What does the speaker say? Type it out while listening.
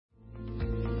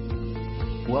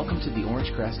Welcome to the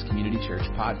Orangecrest Community Church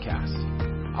podcast.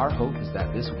 Our hope is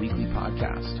that this weekly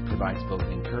podcast provides both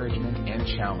encouragement and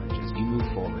challenge as you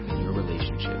move forward in your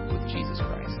relationship with Jesus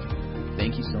Christ.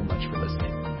 Thank you so much for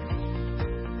listening.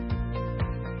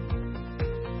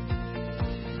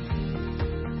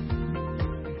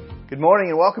 Good morning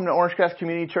and welcome to Orangecrest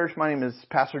Community Church. My name is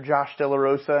Pastor Josh De La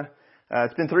Rosa.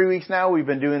 It's been 3 weeks now. We've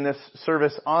been doing this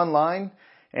service online,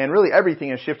 and really everything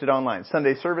has shifted online.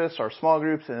 Sunday service, our small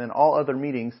groups, and then all other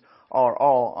meetings are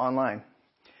all online.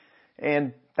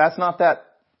 And that's not that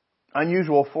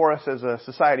unusual for us as a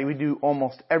society. We do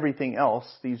almost everything else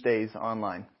these days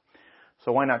online.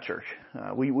 So why not church?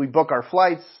 We book our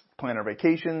flights, plan our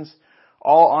vacations,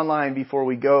 all online before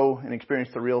we go and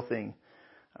experience the real thing.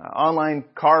 Online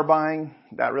car buying,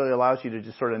 that really allows you to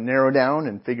just sort of narrow down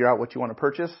and figure out what you want to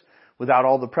purchase without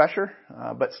all the pressure.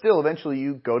 But still, eventually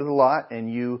you go to the lot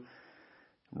and you,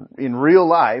 in real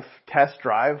life, test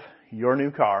drive your new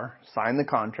car, sign the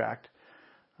contract.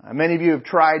 Many of you have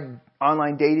tried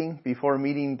online dating before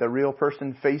meeting the real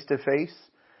person face to face.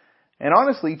 And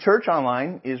honestly, church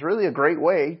online is really a great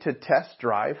way to test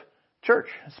drive church,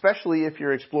 especially if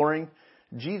you're exploring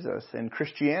Jesus and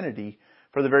Christianity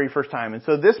for the very first time. And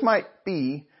so this might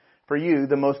be, for you,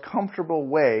 the most comfortable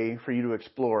way for you to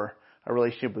explore a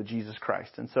relationship with Jesus Christ.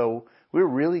 And so we're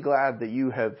really glad that you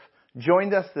have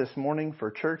joined us this morning for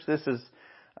church. This is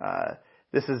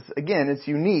again, it's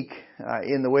unique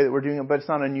in the way that we're doing it, but it's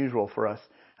not unusual for us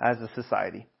as a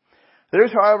society.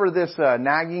 There's, however, this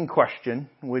nagging question,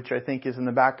 which I think is in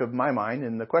the back of my mind.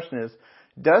 And the question is,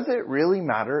 does it really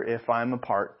matter if I'm a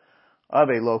part of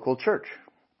a local church?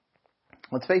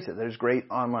 Let's face it, there's great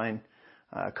online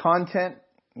content.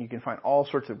 You can find all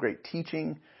sorts of great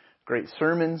teaching, great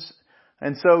sermons.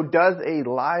 And so does a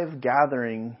live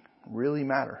gathering really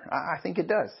matter? I think it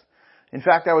does. In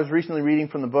fact, I was recently reading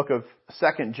from the book of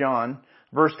 2 John,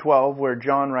 verse 12, where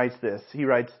John writes this. He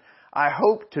writes, "I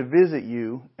hope to visit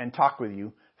you and talk with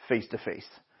you face to face,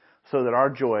 so that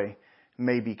our joy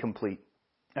may be complete."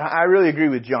 I really agree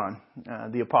with John,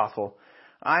 the apostle.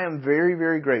 I am very,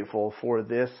 very grateful for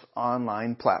this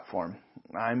online platform.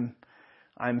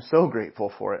 I'm so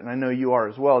grateful for it, and I know you are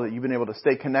as well, that you've been able to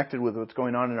stay connected with what's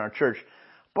going on in our church.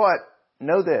 But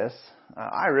know this,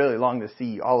 I really long to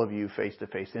see all of you face to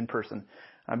face in person,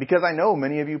 because I know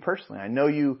many of you personally. I know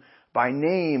you by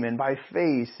name and by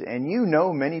face, and you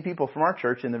know many people from our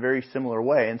church in a very similar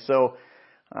way. And so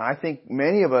I think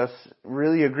many of us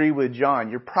really agree with John.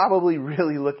 You're probably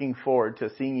really looking forward to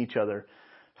seeing each other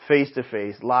face to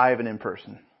face, live and in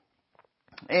person.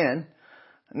 And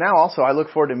now also I look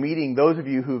forward to meeting those of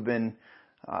you who've been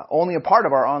only a part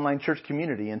of our online church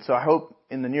community. And so I hope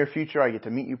in the near future I get to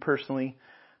meet you personally.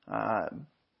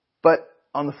 But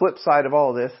on the flip side of all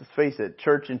of this, let's face it,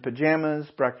 church in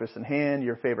pajamas, breakfast in hand,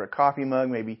 your favorite coffee mug,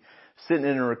 maybe sitting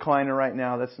in a recliner right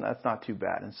now, that's not too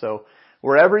bad. And so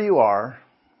wherever you are,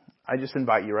 I just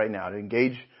invite you right now to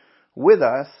engage with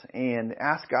us and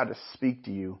ask God to speak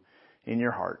to you in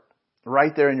your heart,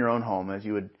 right there in your own home,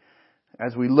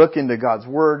 as we look into God's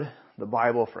Word, the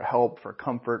Bible, for help, for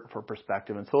comfort, for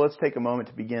perspective. And so let's take a moment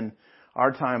to begin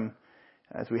our time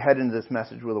as we head into this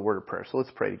message with a word of prayer. So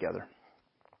let's pray together.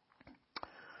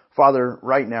 Father,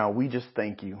 right now, we just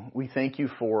thank you. We thank you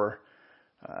for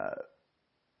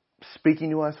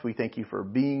speaking to us. We thank you for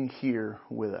being here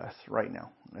with us right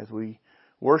now as we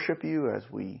worship you, as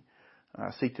we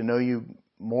seek to know you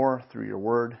more through your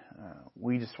word.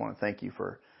 We just want to thank you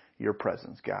for your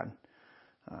presence, God.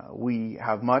 We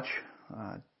have much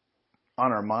on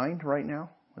our mind right now.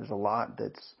 There's a lot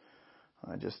that's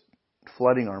just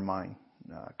flooding our mind.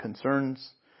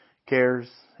 Concerns, cares,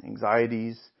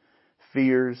 anxieties,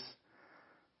 fears.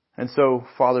 And so,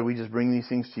 Father, we just bring these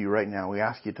things to you right now. We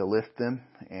ask you to lift them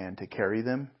and to carry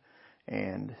them.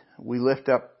 And we lift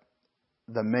up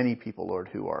the many people, Lord,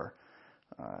 who are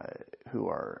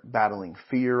battling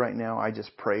fear right now. I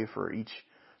just pray for each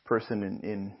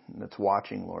person that's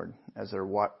watching, Lord, as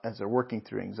they're working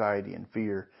through anxiety and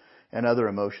fear and other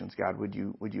emotions. God, would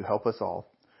you help us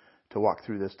all to walk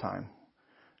through this time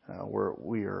where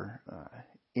we are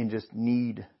in just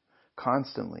need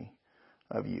constantly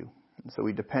of you. And so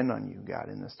we depend on you, God,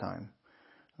 in this time.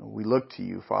 We look to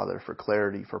you, Father, for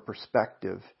clarity, for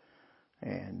perspective.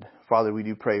 And Father, we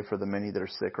do pray for the many that are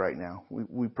sick right now.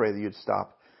 We pray that you'd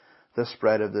stop the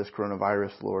spread of this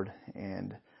coronavirus, Lord,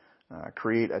 and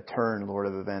create a turn, Lord,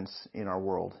 of events in our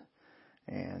world.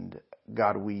 And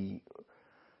God, we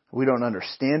don't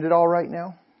understand it all right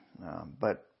now,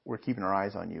 but we're keeping our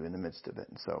eyes on you in the midst of it.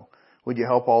 And so would you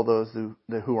help all those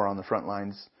who are on the front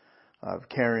lines of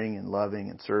caring and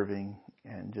loving and serving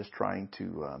and just trying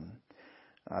to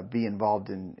be involved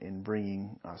in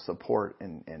bringing support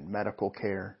and medical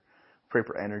care. Pray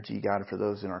for energy, God, for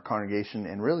those in our congregation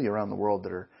and really around the world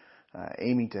that are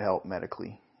aiming to help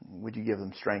medically. Would you give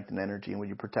them strength and energy, and would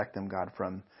you protect them, God,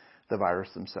 from the virus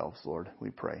themselves, Lord?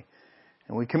 We pray.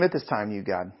 And we commit this time to you,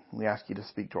 God. We ask you to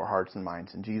speak to our hearts and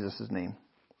minds. In Jesus' name,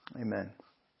 amen.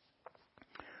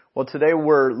 Well, today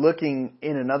we're looking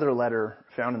in another letter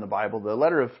found in the Bible, the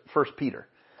letter of 1 Peter.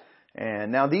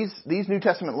 And now these New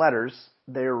Testament letters,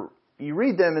 you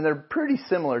read them and they're pretty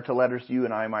similar to letters you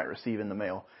and I might receive in the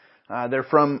mail. They're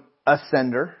from a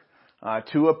sender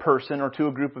to a person or to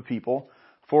a group of people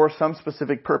for some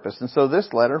specific purpose. And so this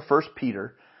letter, 1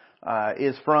 Peter,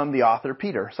 is from the author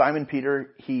Peter. Simon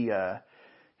Peter,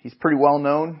 he's pretty well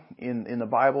known in the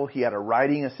Bible. He had a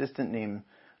writing assistant named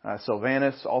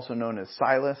Silvanus, also known as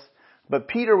Silas. But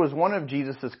Peter was one of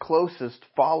Jesus' closest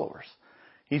followers.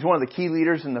 He's one of the key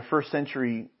leaders in the first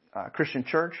century Christian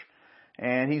church.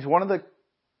 And he's one of the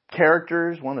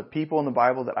characters, one of the people in the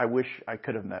Bible that I wish I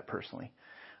could have met personally.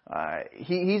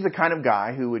 He's the kind of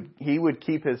guy who would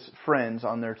keep his friends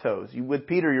on their toes. With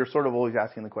Peter, you're sort of always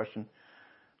asking the question,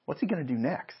 what's he going to do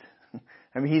next?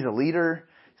 I mean, he's a leader.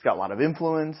 He's got a lot of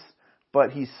influence,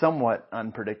 but he's somewhat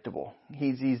unpredictable.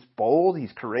 He's bold.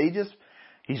 He's courageous.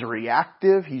 He's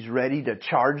reactive. He's ready to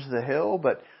charge the hill.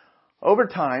 But over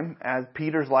time, as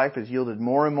Peter's life has yielded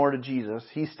more and more to Jesus,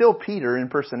 he's still Peter in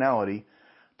personality.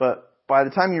 But by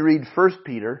the time you read 1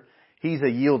 Peter, he's a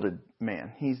yielded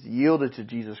man. He's yielded to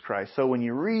Jesus Christ. So when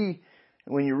you read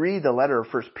the letter of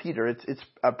 1 Peter, it's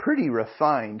a pretty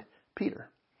refined Peter.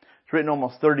 It's written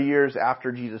almost 30 years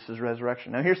after Jesus'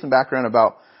 resurrection. Now here's some background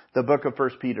about the book of 1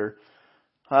 Peter.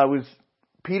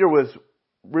 Peter was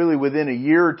really within a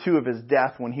year or two of his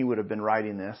death when he would have been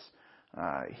writing this.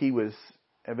 He was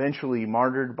eventually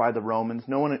martyred by the Romans.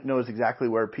 No one knows exactly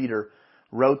where Peter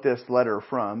wrote this letter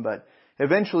from, but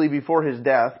eventually before his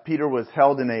death, Peter was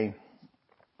held in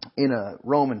a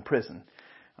Roman prison.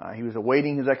 He was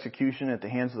awaiting his execution at the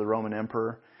hands of the Roman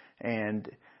emperor. And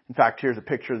in fact, here's a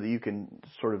picture that you can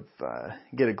sort of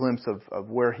get a glimpse of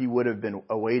where he would have been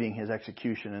awaiting his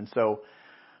execution. And so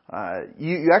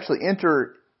you actually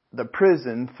enter the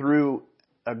prison through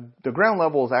the ground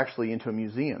level is actually into a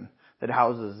museum that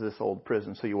houses this old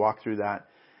prison. So you walk through that.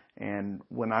 And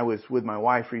when I was with my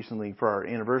wife recently for our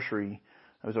anniversary,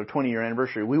 it was our 20-year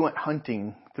anniversary, we went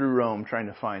hunting through Rome trying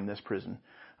to find this prison.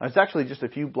 It's actually just a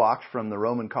few blocks from the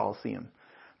Roman Colosseum.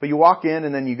 But you walk in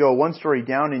and then you go one story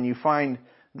down and you find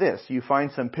this. You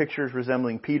find some pictures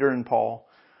resembling Peter and Paul,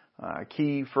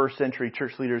 key first century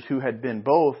church leaders who had been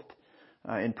both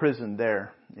in prison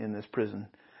there in this prison.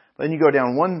 Then you go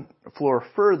down one floor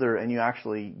further and you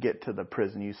actually get to the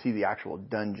prison. You see the actual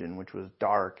dungeon, which was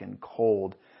dark and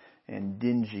cold and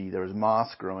dingy. There was moss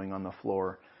growing on the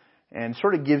floor. And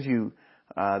sort of gives you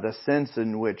the sense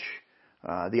in which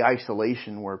the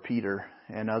isolation where Peter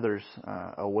and others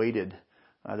awaited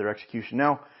their execution.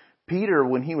 Now, Peter,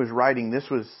 when he was writing,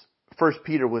 1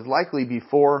 Peter was likely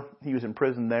before he was in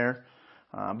prison there,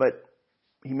 but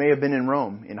he may have been in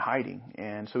Rome in hiding.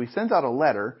 And so he sends out a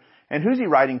letter. And who's he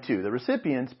writing to? The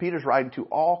recipients, Peter's writing to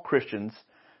all Christians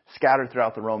scattered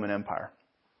throughout the Roman Empire.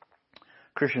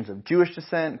 Christians of Jewish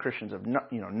descent, Christians of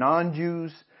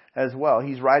non-Jews as well.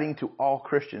 He's writing to all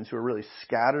Christians who are really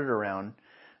scattered around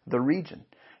the region.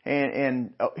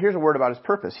 And here's a word about his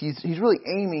purpose. He's really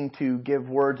aiming to give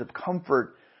words of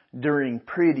comfort during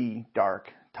pretty dark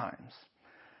times.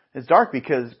 It's dark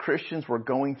because Christians were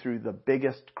going through the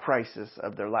biggest crisis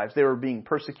of their lives. They were being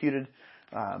persecuted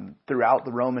throughout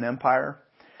the Roman Empire.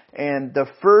 And the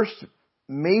first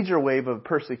major wave of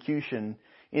persecution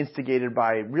instigated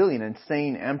by really an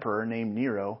insane emperor named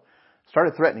Nero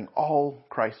started threatening all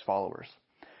Christ's followers.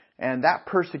 And that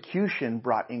persecution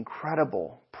brought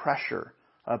incredible pressure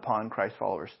upon Christ's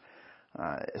followers.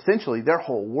 Essentially, their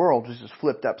whole world was just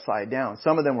flipped upside down.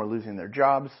 Some of them were losing their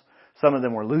jobs. Some of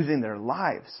them were losing their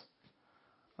lives.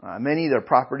 Many, their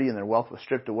property and their wealth was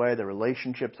stripped away. Their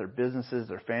relationships, their businesses,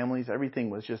 their families, everything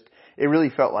was just, it really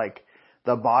felt like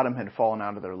the bottom had fallen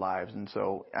out of their lives. And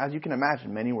so, as you can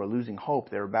imagine, many were losing hope.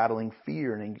 They were battling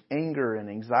fear and anger and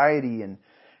anxiety and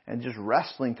just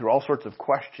wrestling through all sorts of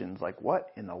questions like, what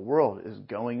in the world is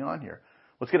going on here?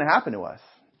 What's going to happen to us?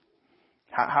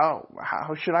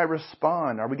 How should I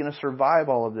respond? Are we going to survive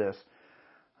all of this?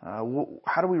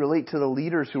 How do we relate to the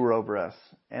leaders who are over us?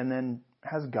 And then,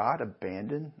 has God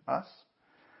abandoned us?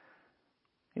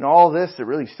 All this, it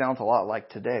really sounds a lot like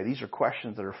today. These are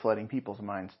questions that are flooding people's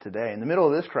minds today. In the middle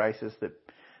of this crisis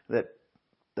that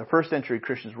the first century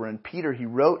Christians were in, Peter, he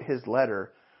wrote his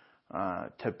letter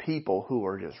to people who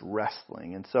were just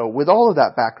wrestling. And so with all of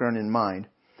that background in mind,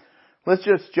 let's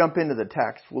just jump into the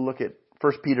text. We'll look at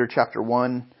 1 Peter chapter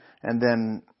 1, and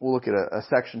then we'll look at a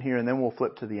section here, and then we'll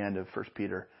flip to the end of 1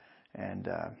 Peter and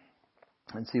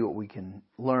see what we can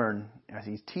learn as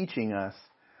he's teaching us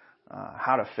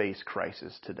how to face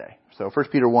crisis today. So 1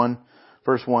 Peter 1,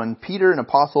 verse 1, Peter, an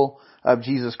apostle of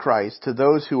Jesus Christ, to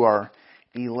those who are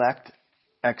elect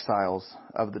exiles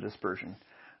of the dispersion.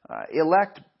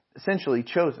 Elect, essentially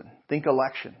chosen. Think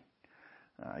election.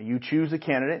 You choose a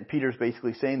candidate. Peter's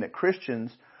basically saying that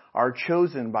Christians are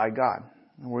chosen by God.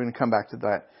 And we're going to come back to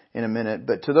that in a minute.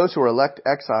 But to those who are elect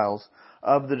exiles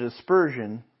of the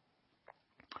dispersion,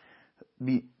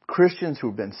 Christians who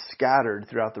have been scattered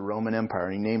throughout the Roman Empire.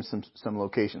 And he names some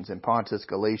locations in Pontus,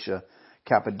 Galatia,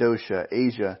 Cappadocia,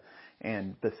 Asia,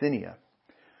 and Bithynia.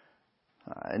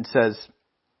 And says,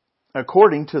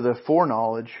 according to the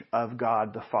foreknowledge of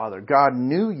God the Father. God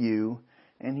knew you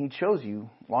and he chose you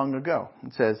long ago.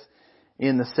 It says,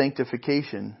 in the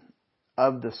sanctification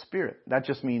of the Spirit. That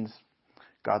just means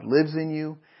God lives in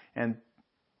you, and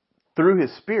through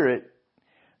his Spirit,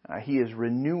 he's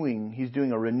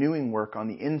doing a renewing work on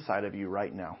the inside of you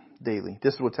right now, daily.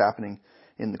 This is what's happening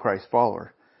in the Christ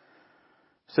follower.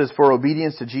 It says, for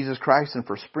obedience to Jesus Christ and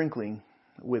for sprinkling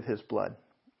with his blood.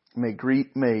 May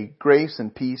grace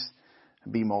and peace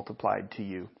be multiplied to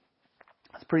you.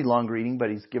 It's a pretty long reading, but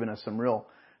he's given us some real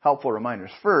helpful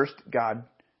reminders. First, God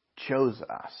chose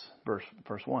us. Verse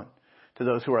 1. To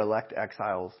those who are elect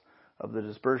exiles of the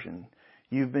dispersion.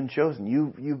 You've been chosen.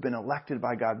 You've been elected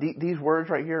by God. These words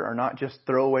right here are not just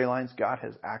throwaway lines. God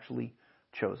has actually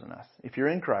chosen us. If you're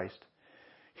in Christ,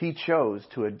 he chose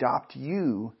to adopt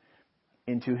you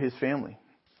into his family.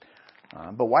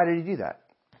 But why did he do that?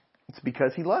 It's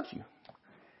because he loves you.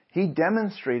 He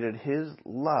demonstrated his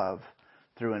love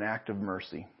through an act of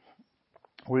mercy.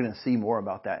 We're going to see more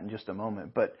about that in just a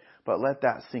moment, but let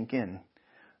that sink in.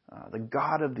 The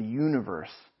God of the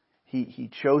universe, he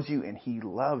chose you and he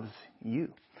loves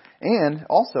you. And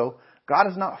also, God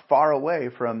is not far away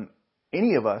from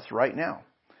any of us right now.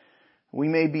 We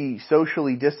may be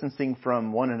socially distancing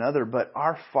from one another, but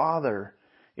our Father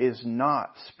is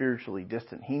not spiritually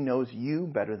distant. He knows you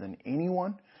better than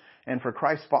anyone. And for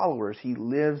Christ's followers, he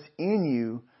lives in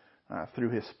you through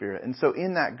his Spirit. And so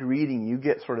in that greeting, you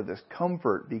get sort of this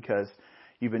comfort because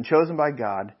you've been chosen by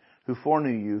God who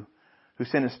foreknew you, who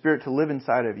sent his Spirit to live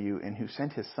inside of you, and who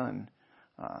sent his Son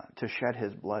to shed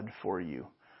his blood for you.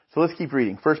 So let's keep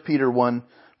reading. 1 Peter 1,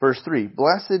 verse 3.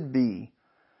 Blessed be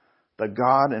the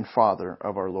God and Father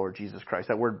of our Lord Jesus Christ.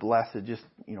 That word blessed, just,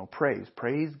 praise.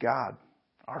 Praise God,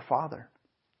 our Father.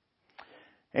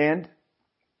 And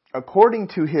according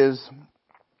to his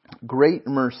great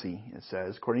mercy, it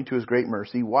says, according to his great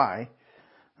mercy, why?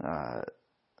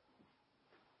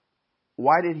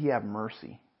 Why did he have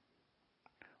mercy?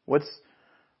 What's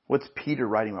Peter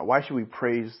writing about? Why should we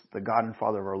praise the God and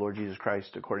Father of our Lord Jesus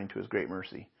Christ according to his great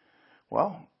mercy?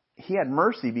 Well, he had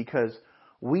mercy because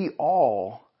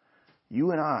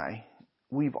you and I,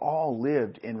 we've all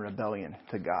lived in rebellion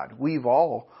to God. We've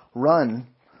all run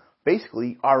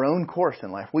basically our own course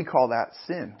in life. We call that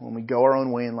sin when we go our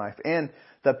own way in life. And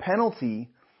the penalty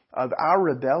of our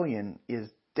rebellion is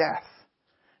death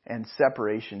and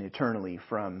separation eternally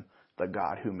from the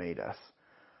God who made us.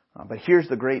 But here's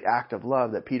the great act of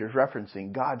love that Peter's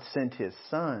referencing. God sent his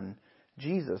Son,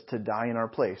 Jesus, to die in our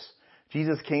place.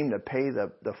 Jesus came to pay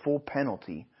the full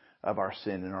penalty of our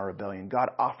sin and our rebellion. God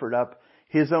offered up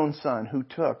his own Son who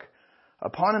took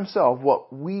upon himself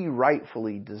what we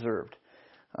rightfully deserved.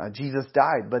 Jesus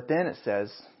died, but then it says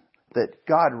that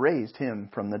God raised him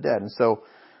from the dead. And so,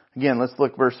 again, let's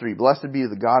look verse 3. Blessed be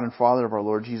the God and Father of our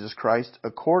Lord Jesus Christ,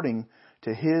 according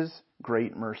to his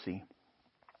great mercy.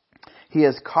 He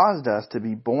has caused us to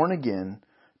be born again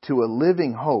to a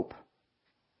living hope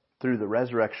through the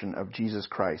resurrection of Jesus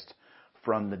Christ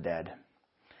from the dead.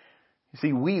 You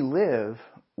see, we live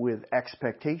with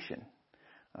expectation.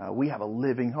 We have a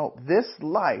living hope. This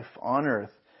life on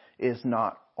earth is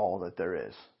not all that there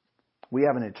is. We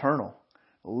have an eternal,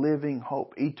 living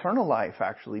hope. Eternal life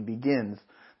actually begins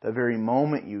the very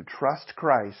moment you trust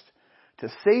Christ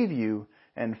to save you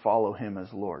and follow him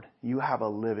as Lord. You have a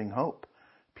living hope,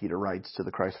 Peter writes to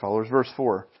the Christ followers. Verse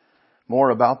 4, more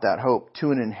about that hope.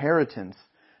 To an inheritance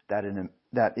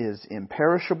that is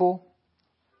imperishable,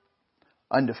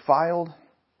 undefiled,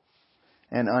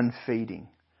 and unfading,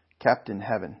 kept in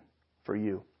heaven for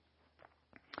you.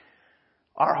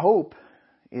 Our hope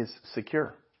is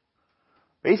secure.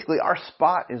 Basically, our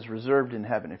spot is reserved in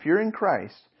heaven. If you're in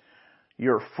Christ,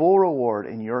 your full reward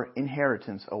and your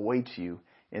inheritance awaits you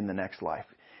in the next life.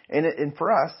 And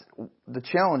for us, the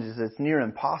challenge is it's near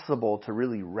impossible to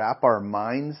really wrap our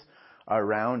minds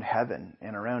around heaven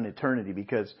and around eternity,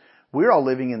 because we're all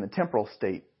living in the temporal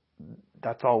state.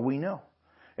 That's all we know.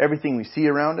 Everything we see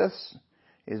around us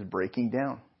is breaking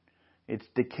down. It's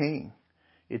decaying.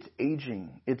 It's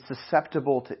aging. It's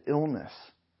susceptible to illness.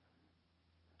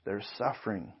 There's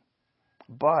suffering.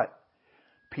 But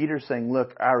Peter's saying,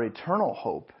 look, our eternal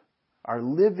hope, our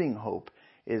living hope,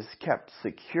 is kept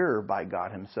secure by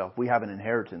God himself. We have an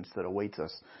inheritance that awaits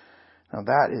us. Now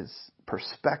that is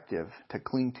perspective to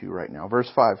cling to right now. Verse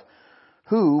 5,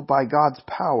 who by God's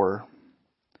power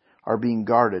are being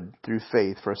guarded through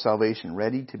faith for salvation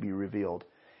ready to be revealed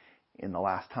in the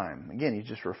last time. Again, he's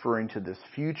just referring to this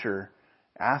future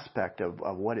aspect of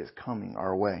what is coming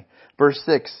our way. Verse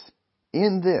 6,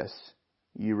 in this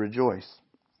you rejoice.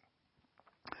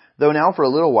 Though now for a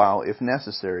little while, if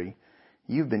necessary,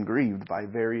 you've been grieved by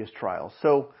various trials.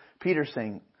 So Peter's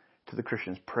saying to the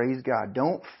Christians, praise God.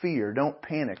 Don't fear. Don't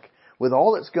panic. With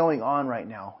all that's going on right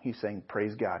now, he's saying,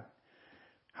 praise God.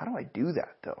 How do I do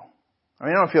that, though? I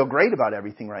mean, I don't feel great about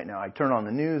everything right now. I turn on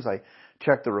the news. I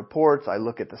check the reports. I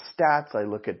look at the stats. I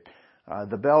look at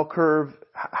the bell curve.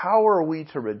 How are we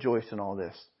to rejoice in all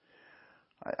this?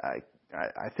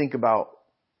 I think about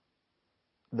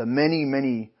the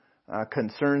many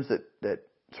concerns that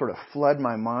sort of flood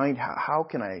my mind. How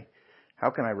can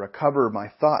I recover my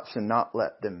thoughts and not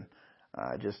let them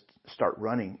just start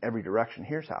running every direction?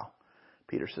 Here's how.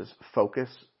 Peter says, focus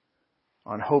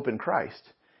on hope in Christ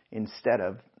instead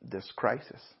of this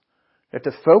crisis. We have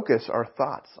to focus our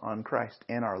thoughts on Christ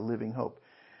and our living hope.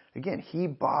 Again, he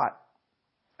bought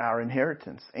our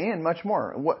inheritance and much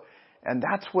more. And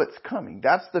that's what's coming.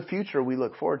 That's the future we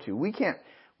look forward to. We can't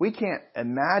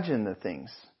imagine the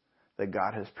things that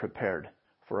God has prepared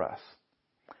for us.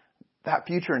 That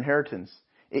future inheritance,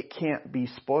 it can't be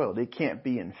spoiled. It can't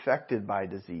be infected by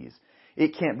disease.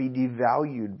 It can't be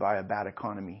devalued by a bad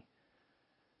economy.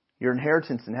 Your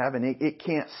inheritance in heaven, it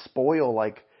can't spoil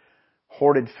like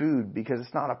hoarded food, because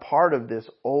it's not a part of this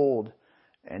old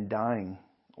and dying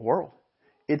world.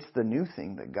 It's the new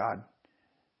thing that God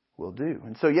will do.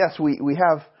 And so yes, we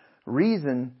have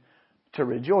reason to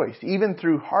rejoice, even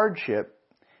through hardship,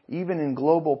 even in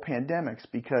global pandemics,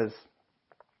 because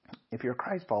if you're a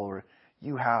Christ follower,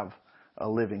 you have a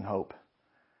living hope.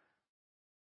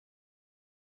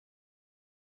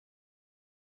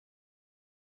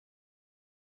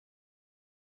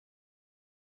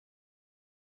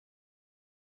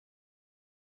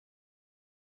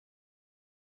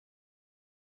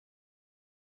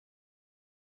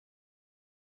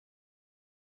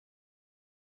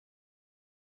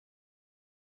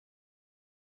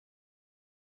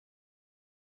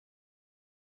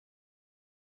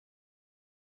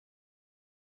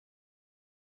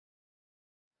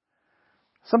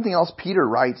 Something else Peter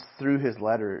writes through his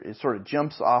letter, it sort of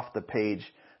jumps off the page.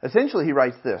 Essentially, he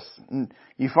writes this. And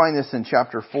you find this in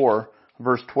chapter 4,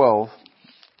 verse 12.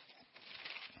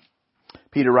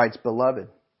 Peter writes, beloved.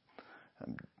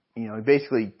 He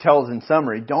basically tells in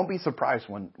summary, don't be surprised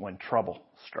when trouble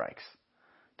strikes.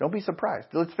 Don't be surprised.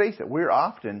 Let's face it, we're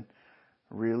often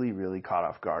really caught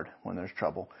off guard when there's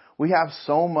trouble. We have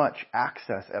so much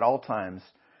access at all times.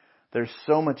 There's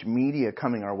so much media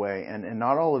coming our way, and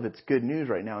not all of it's good news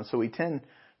right now. And so we tend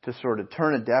to sort of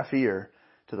turn a deaf ear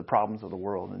to the problems of the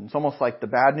world. And it's almost like the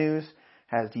bad news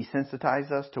has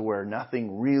desensitized us to where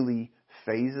nothing really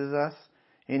phases us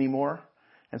anymore.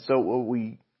 And so what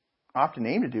we often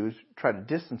aim to do is try to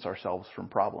distance ourselves from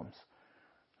problems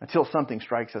until something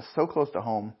strikes us so close to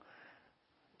home,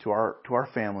 to our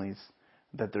families,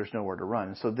 that there's nowhere to run.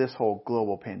 And so this whole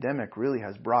global pandemic really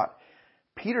has brought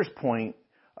Peter's point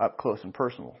up close and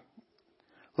personal.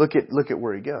 Look at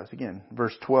where he goes. Again,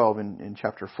 verse 12 in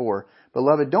chapter 4.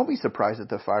 Beloved, don't be surprised at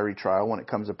the fiery trial when it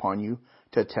comes upon you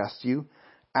to test you,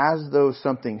 as though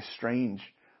something strange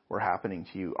were happening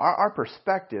to you. Our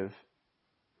perspective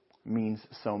means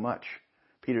so much.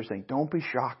 Peter's saying, don't be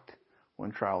shocked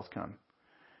when trials come.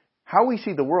 How we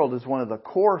see the world is one of the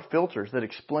core filters that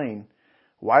explain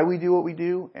why we do what we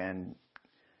do and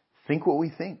think what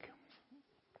we think.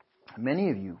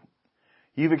 Many of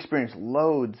you've experienced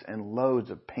loads and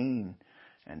loads of pain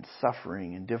and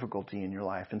suffering and difficulty in your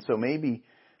life. And so maybe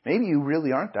you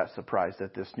really aren't that surprised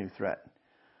at this new threat.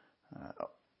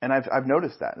 And I've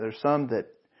noticed that. There's some that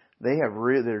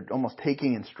they're almost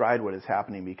taking in stride what is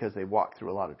happening because they've walked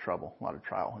through a lot of trouble, a lot of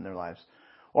trial in their lives.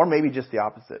 Or maybe just the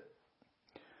opposite.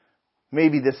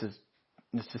 Maybe this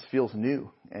just feels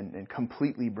new and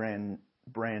completely brand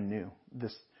new,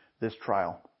 this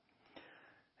trial.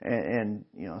 And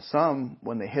some,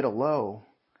 when they hit a low,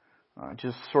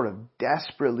 just sort of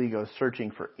desperately go searching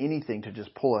for anything to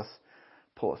just pull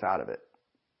us out of it.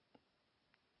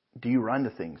 do you run to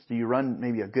things? Do you run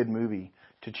maybe a good movie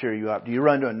to cheer you up? Do you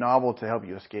run to a novel to help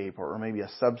you escape, or maybe a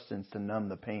substance to numb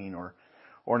the pain, or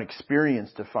an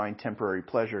experience to find temporary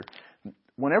pleasure?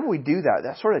 Whenever we do that,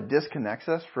 that sort of disconnects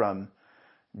us from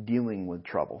dealing with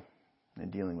trouble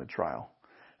and dealing with trial.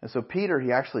 And so Peter,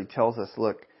 he actually tells us,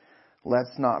 look,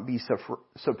 let's not be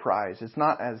surprised. It's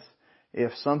not as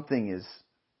if something is,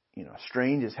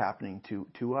 strange is happening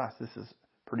to us. This is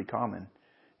pretty common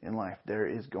in life. There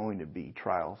is going to be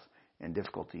trials and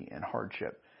difficulty and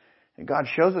hardship. And God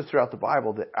shows us throughout the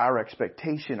Bible that our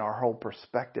expectation, our whole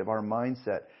perspective, our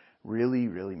mindset really,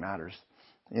 really matters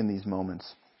in these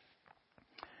moments.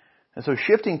 And so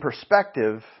shifting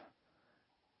perspective,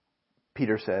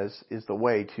 Peter says, is the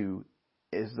way to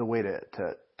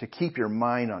keep your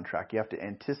mind on track. You have to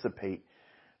anticipate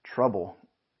trouble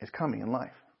is coming in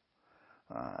life.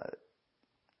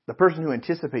 The person who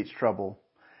anticipates trouble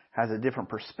has a different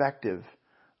perspective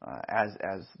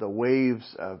as the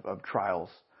waves of trials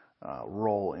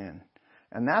roll in.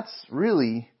 And that's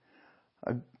really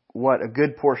what a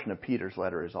good portion of Peter's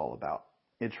letter is all about.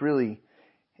 It's really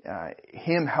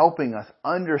him helping us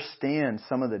understand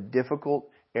some of the difficult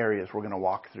areas we're going to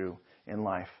walk through in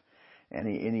life. And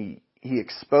he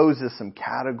exposes some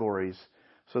categories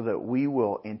so that we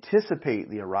will anticipate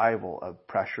the arrival of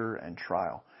pressure and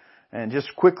trial. And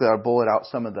just quickly, I'll bullet out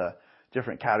some of the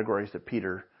different categories that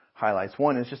Peter highlights.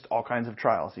 One is just all kinds of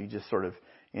trials. He just sort of,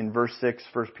 in verse 6,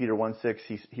 1 Peter 1:6,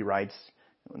 he writes,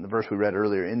 in the verse we read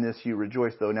earlier, in this you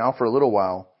rejoice, though now for a little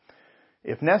while,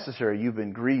 if necessary, you've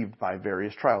been grieved by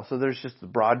various trials. So there's just the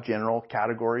broad general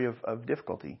category of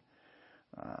difficulty.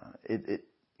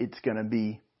 It's going to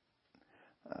be,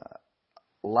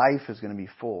 life is going to be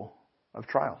full of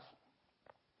trials.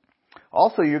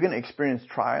 Also, you're going to experience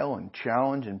trial and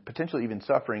challenge and potentially even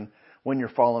suffering when you're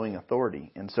following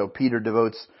authority. And so Peter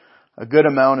devotes a good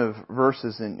amount of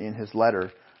verses in his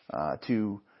letter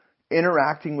to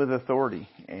interacting with authority.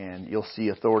 And you'll see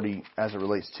authority as it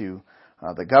relates to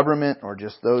the government or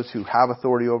just those who have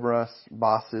authority over us,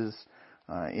 bosses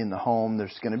in the home.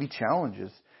 There's going to be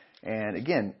challenges. And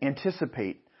again,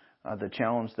 anticipate the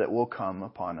challenge that will come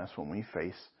upon us when we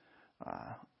face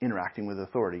interacting with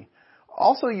authority.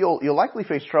 Also, you'll likely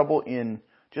face trouble in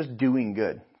just doing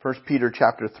good. 1 Peter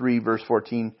chapter 3, verse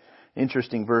 14,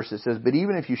 interesting verse. It says, but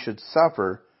even if you should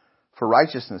suffer for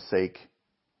righteousness' sake,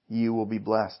 you will be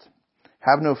blessed.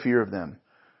 Have no fear of them,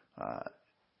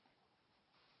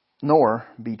 nor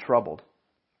be troubled.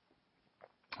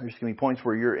 There's going to be points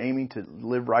where you're aiming to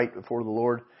live right before the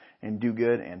Lord and do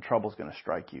good, and trouble's going to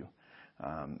strike you.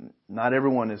 Not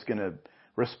everyone is going to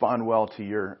respond well to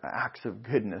your acts of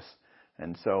goodness.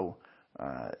 And so,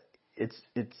 it's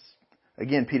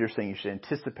again, Peter's saying you should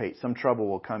anticipate some trouble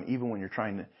will come even when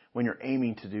you're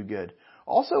aiming to do good.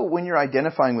 Also, when you're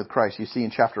identifying with Christ, you see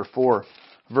in chapter 4,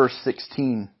 verse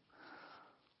 16,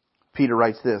 Peter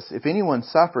writes this, if anyone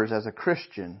suffers as a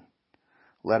Christian,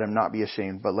 let him not be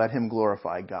ashamed, but let him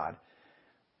glorify God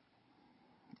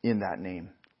in that name.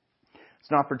 It's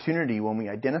an opportunity when we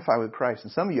identify with Christ,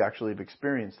 and some of you actually have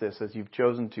experienced this as you've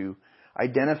chosen to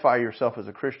identify yourself as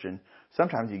a Christian.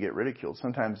 Sometimes you get ridiculed.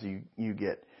 Sometimes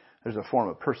there's a form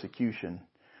of persecution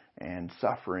and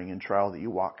suffering and trial that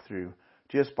you walk through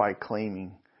just by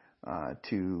claiming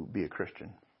to be a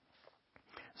Christian.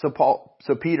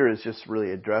 So Peter is just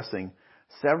really addressing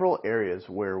several areas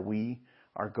where we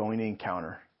are going to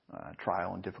encounter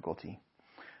trial and difficulty.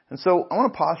 And so I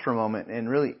want to pause for a moment and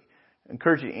really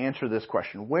encourage you to answer this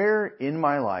question. Where in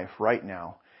my life right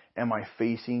now am I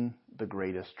facing the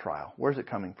greatest trial? Where's it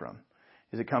coming from?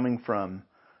 Is it coming from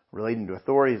relating to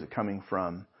authority? Is it coming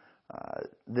from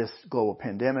this global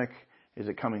pandemic? Is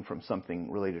it coming from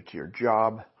something related to your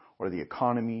job or the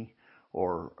economy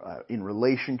or in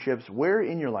relationships? Where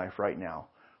in your life right now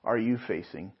are you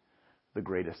facing the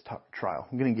greatest trial?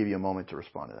 I'm going to give you a moment to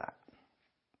respond to that.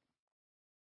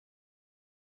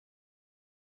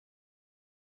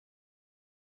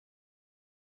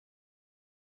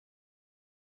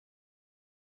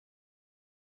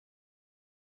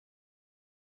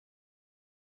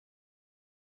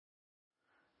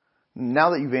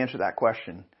 Now that you've answered that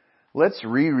question, let's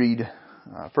reread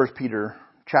 1 Peter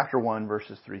chapter 1,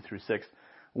 verses 3 through 6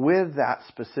 with that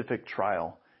specific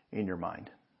trial in your mind.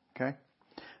 Okay?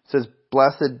 It says,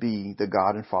 blessed be the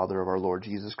God and Father of our Lord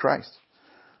Jesus Christ.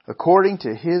 According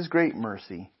to His great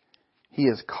mercy, He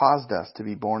has caused us to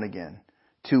be born again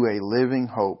to a living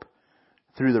hope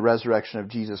through the resurrection of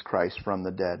Jesus Christ from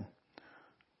the dead,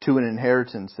 to an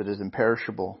inheritance that is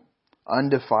imperishable,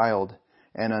 undefiled,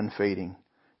 and unfading,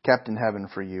 kept in heaven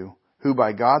for you, who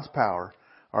by God's power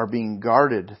are being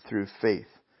guarded through faith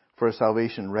for a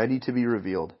salvation ready to be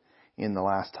revealed in the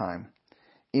last time.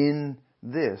 In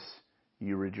this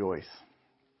you rejoice.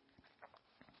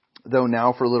 Though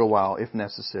now for a little while, if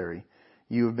necessary,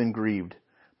 you have been grieved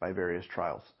by various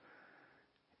trials.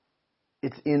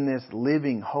 It's in this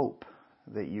living hope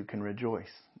that you can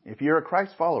rejoice. If you're a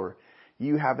Christ follower,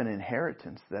 you have an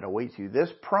inheritance that awaits you. This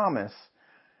promise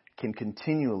can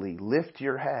continually lift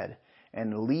your head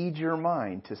and lead your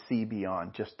mind to see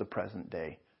beyond just the present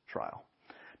day trial.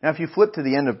 Now, if you flip to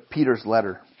the end of Peter's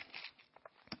letter,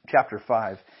 chapter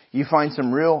 5, you find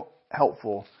some real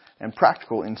helpful and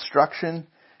practical instruction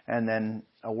and then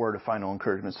a word of final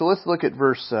encouragement. So let's look at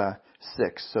verse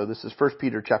 6. So this is 1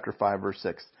 Peter chapter 5, verse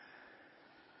 6.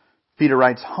 Peter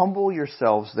writes, "Humble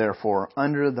yourselves, therefore,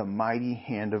 under the mighty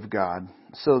hand of God,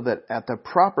 so that at the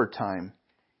proper time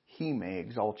He may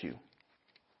exalt you."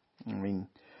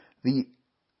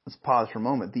 Let's pause for a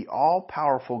moment. The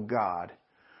all-powerful God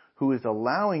who is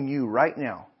allowing you right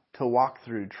now to walk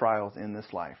through trials in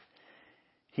this life,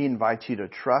 He invites you to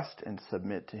trust and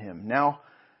submit to Him. Now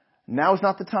is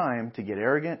not the time to get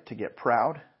arrogant, to get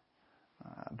proud,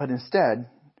 but instead,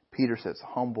 Peter says,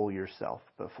 humble yourself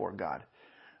before God.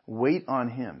 Wait on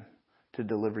Him to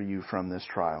deliver you from this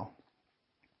trial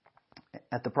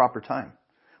at the proper time,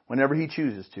 whenever He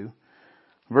chooses to.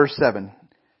 Verse 7,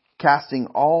 casting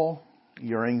all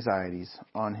your anxieties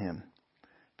on Him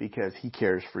because He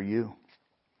cares for you.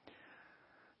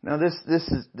 Now this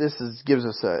gives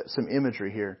us some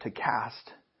imagery here. To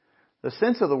cast. The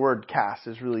sense of the word cast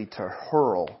is really to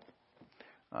hurl,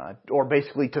 or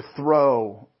basically to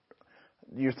throw.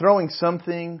 You're throwing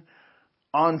something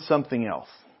on something else,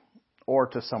 or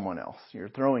to someone else. You're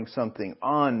throwing something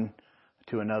on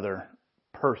to another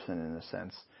person in a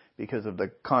sense. Because of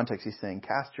the context, he's saying,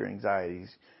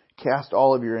 cast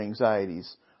all of your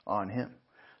anxieties on Him.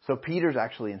 So Peter's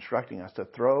actually instructing us to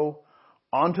throw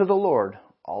onto the Lord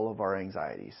all of our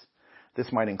anxieties.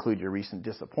 This might include your recent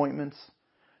disappointments,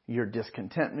 your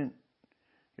discontentment,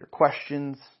 your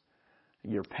questions,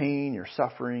 your pain, your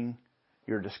suffering,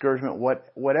 your discouragement,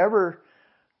 whatever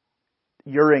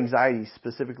your anxiety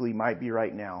specifically might be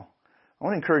right now. I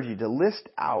want to encourage you to list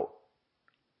out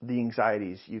the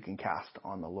anxieties you can cast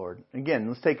on the Lord. Again,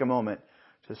 let's take a moment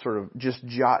to sort of just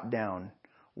jot down,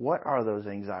 what are those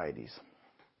anxieties?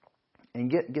 And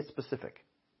get specific.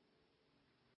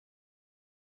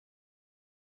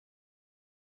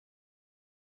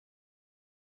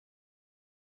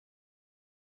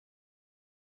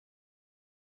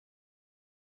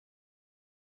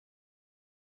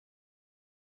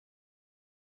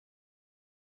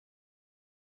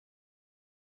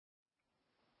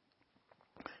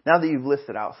 Now that you've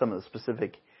listed out some of the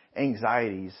specific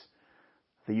anxieties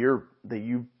that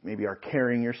you maybe are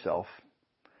carrying yourself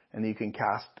and that you can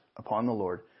cast upon the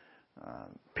Lord,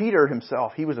 Peter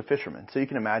himself, he was a fisherman. So you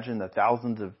can imagine the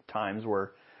thousands of times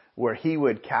where he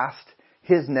would cast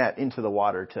his net into the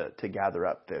water to gather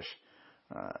up fish.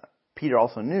 Peter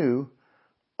also knew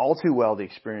all too well the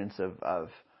experience of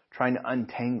trying to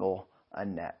untangle a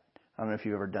net. I don't know if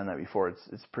you've ever done that before.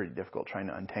 It's pretty difficult trying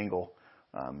to untangle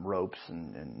ropes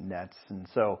and nets. And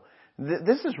so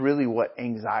this is really what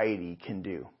anxiety can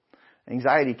do.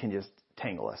 Anxiety can just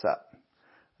tangle us up.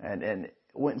 And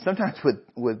when sometimes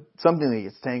with something that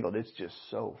gets tangled, it's just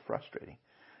so frustrating.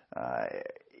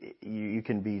 You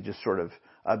can be just sort of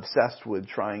obsessed with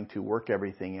trying to work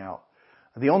everything out.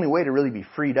 The only way to really be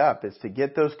freed up is to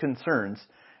get those concerns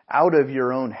out of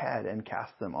your own head and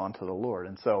cast them onto the Lord.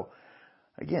 And so,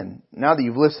 again, now that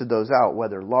you've listed those out,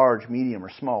 whether large, medium, or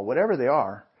small, whatever they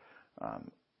are,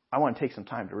 I want to take some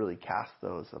time to really cast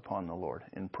those upon the Lord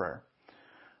in prayer.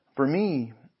 For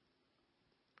me,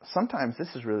 sometimes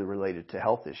this is really related to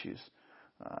health issues.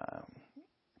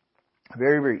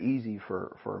 Very, very easy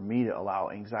for me to allow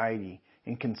anxiety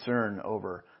and concern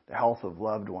over the health of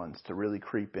loved ones to really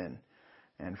creep in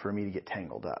and for me to get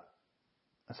tangled up.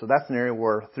 So that's an area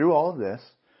where through all of this,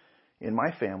 in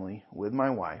my family, with my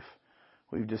wife,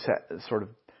 we've just had to sort of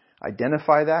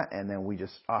identify that, and then we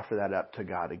just offer that up to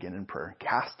God again in prayer,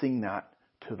 casting that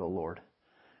to the Lord.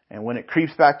 And when it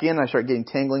creeps back in, I start getting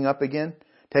tangled up again,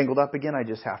 I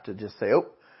just have to just say,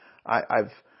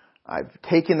 I've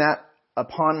taken that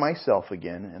upon myself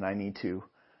again, and I need to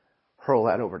hurl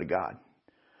that over to God.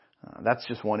 That's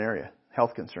just one area,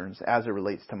 health concerns, as it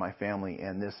relates to my family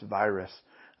and this virus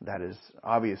that is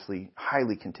obviously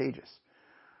highly contagious.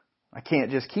 I can't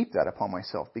just keep that upon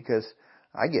myself because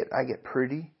I get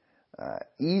pretty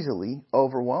easily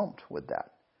overwhelmed with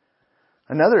that.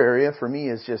 Another area for me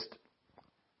is just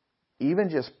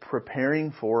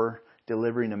preparing for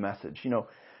delivering a message.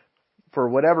 For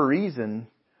whatever reason,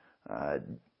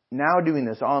 now doing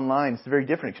this online, it's a very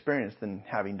different experience than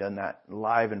having done that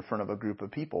live in front of a group of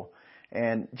people.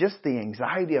 And just the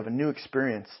anxiety of a new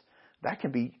experience, that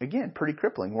can be, again, pretty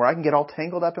crippling, where I can get all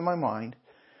tangled up in my mind,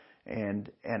 and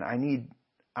I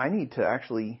need to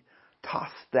actually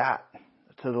toss that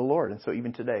to the Lord. And so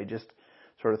even today, just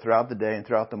sort of throughout the day and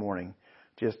throughout the morning,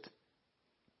 just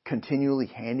continually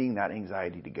handing that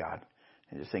anxiety to God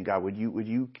and just saying, God, would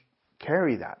you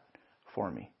carry that for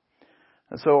me?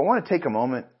 And so I want to take a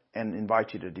moment and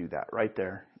invite you to do that right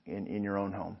there in your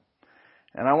own home.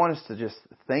 And I want us to just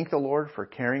thank the Lord for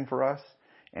caring for us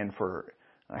and for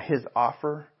His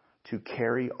offer to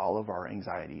carry all of our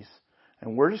anxieties.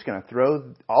 And we're just going to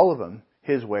throw all of them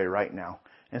His way right now.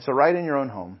 And so right in your own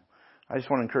home, I just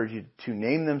want to encourage you to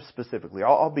name them specifically.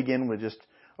 I'll begin with just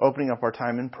opening up our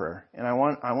time in prayer. And I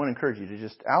want to encourage you to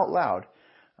just out loud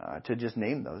to just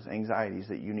name those anxieties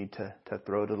that you need to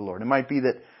throw to the Lord. It might be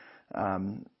that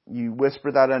you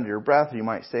whisper that under your breath, or you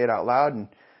might say it out loud.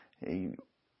 And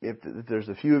if there's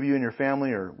a few of you in your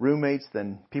family or roommates,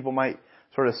 then people might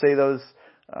sort of say those,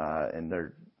 and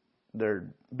they're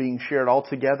being shared all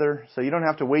together. So you don't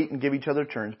have to wait and give each other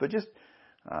turns, but just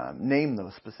name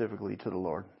those specifically to the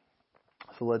Lord.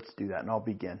 So let's do that, and I'll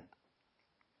begin.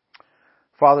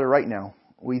 Father, right now,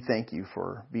 we thank you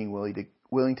for being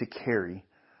willing to carry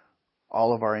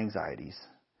all of our anxieties.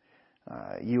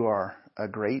 You are a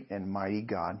great and mighty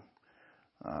God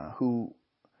who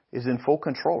is in full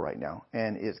control right now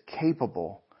and is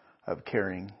capable of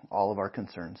carrying all of our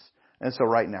concerns. And so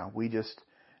right now, we just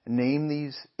name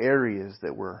these areas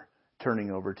that we're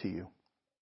turning over to you.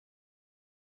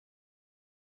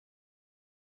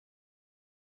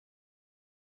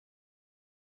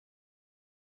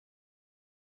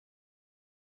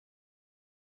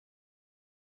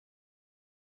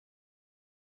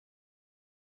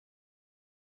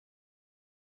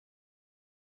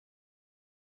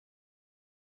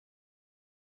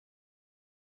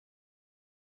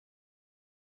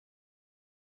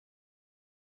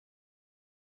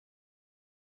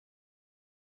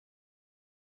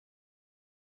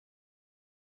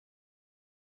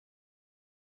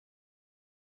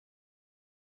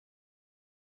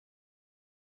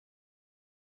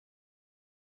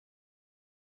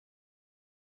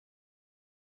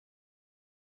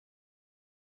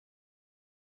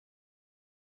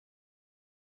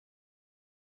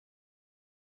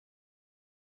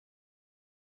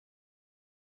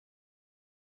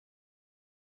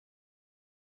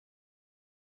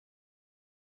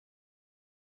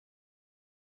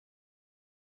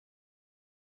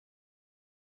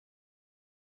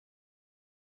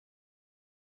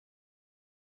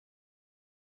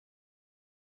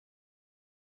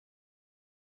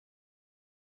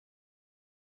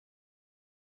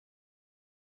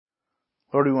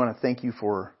 Lord, we want to thank you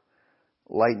for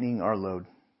lightening our load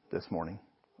this morning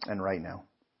and right now.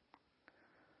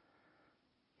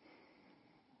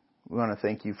 We want to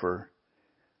thank you for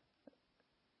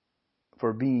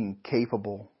being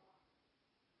capable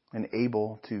and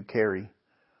able to carry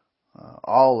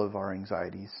all of our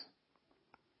anxieties.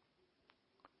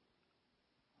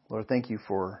 Lord, thank you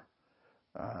for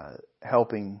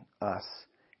helping us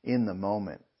in the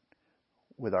moment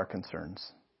with our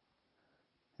concerns.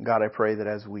 God, I pray that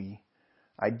as we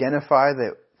identify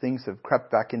that things have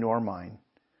crept back into our mind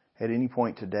at any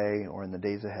point today or in the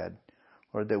days ahead,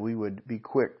 Lord, that we would be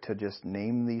quick to just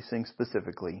name these things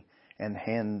specifically and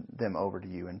hand them over to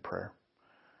you in prayer.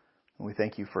 And we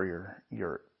thank you for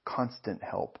your constant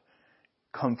help,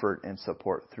 comfort, and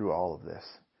support through all of this.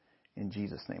 In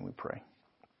Jesus' name we pray.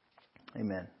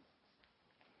 Amen.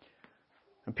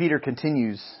 And Peter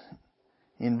continues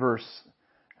in verse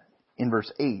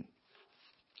 8.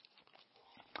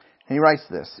 And he writes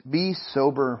this: "Be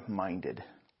sober-minded.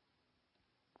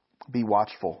 Be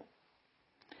watchful.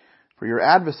 For your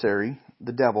adversary,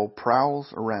 the devil,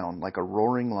 prowls around like a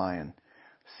roaring lion,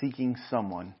 seeking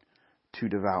someone to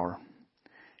devour."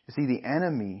 You see, the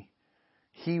enemy,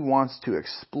 he wants to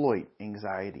exploit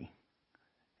anxiety.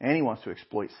 And he wants to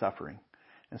exploit suffering.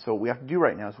 And so what we have to do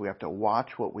right now is we have to watch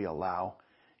what we allow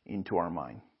into our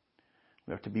mind.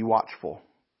 We have to be watchful.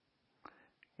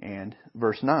 And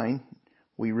verse 9,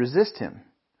 we resist him.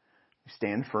 We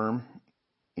stand firm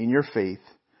in your faith,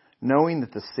 knowing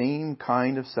that the same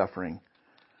kind of suffering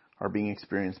are being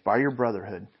experienced by your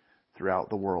brotherhood throughout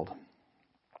the world.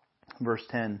 Verse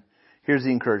 10, here's the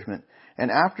encouragement.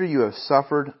 "And after you have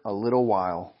suffered a little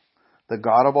while, the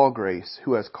God of all grace,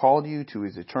 who has called you to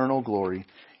his eternal glory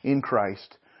in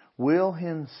Christ, will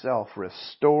himself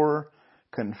restore,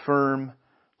 confirm,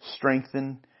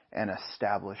 strengthen, and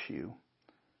establish you.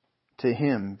 To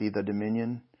him be the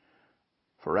dominion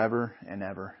forever and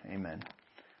ever. Amen."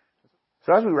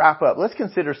 So as we wrap up, let's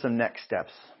consider some next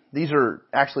steps. These are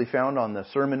actually found on the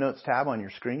Sermon Notes tab on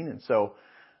your screen. And so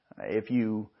if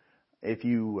you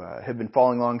have been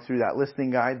following along through that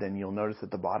listening guide, then you'll notice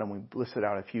at the bottom we've listed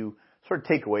out a few sort of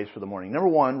takeaways for the morning. Number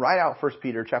one, write out 1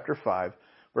 Peter chapter 5,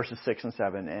 verses 6 and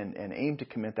 7, and aim to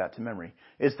commit that to memory.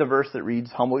 It's the verse that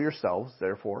reads, "Humble yourselves,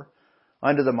 therefore,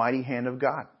 under the mighty hand of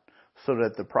God, so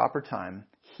that at the proper time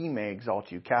He may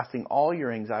exalt you, casting all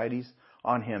your anxieties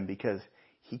on Him because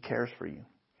He cares for you."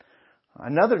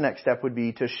 Another next step would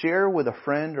be to share with a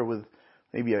friend or with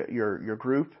maybe your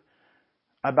group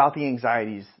about the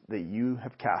anxieties that you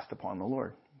have cast upon the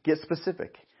Lord. Get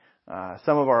specific.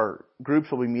 Some of our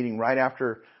groups will be meeting right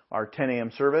after our 10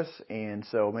 a.m. service, and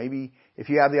so maybe if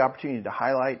you have the opportunity to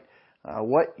highlight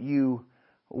what you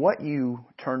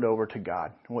turned over to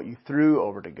God, what you threw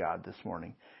over to God this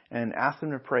morning, and ask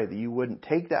them to pray that you wouldn't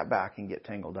take that back and get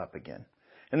tangled up again.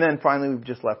 And then finally, we've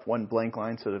just left one blank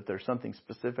line so that if there's something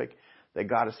specific that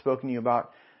God has spoken to you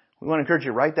about, we want to encourage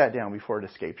you to write that down before it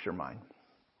escapes your mind.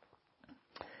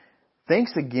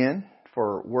 Thanks again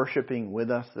for worshiping with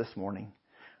us this morning.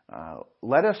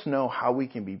 Let us know how we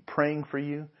can be praying for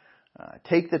you.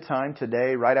 Take the time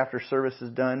today, right after service is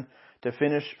done, to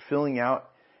finish filling out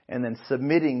and then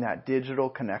submitting that digital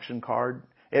connection card.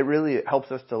 It really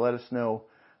helps us to let us know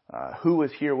who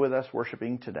was here with us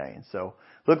worshiping today. And so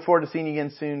look forward to seeing you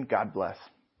again soon. God bless.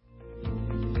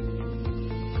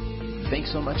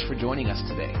 Thanks so much for joining us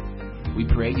today. We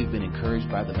pray you've been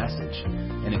encouraged by the message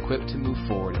and equipped to move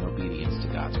forward in obedience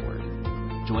to God's Word.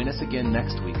 Join us again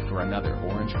next week for another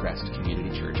Orangecrest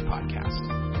Community Church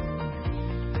podcast.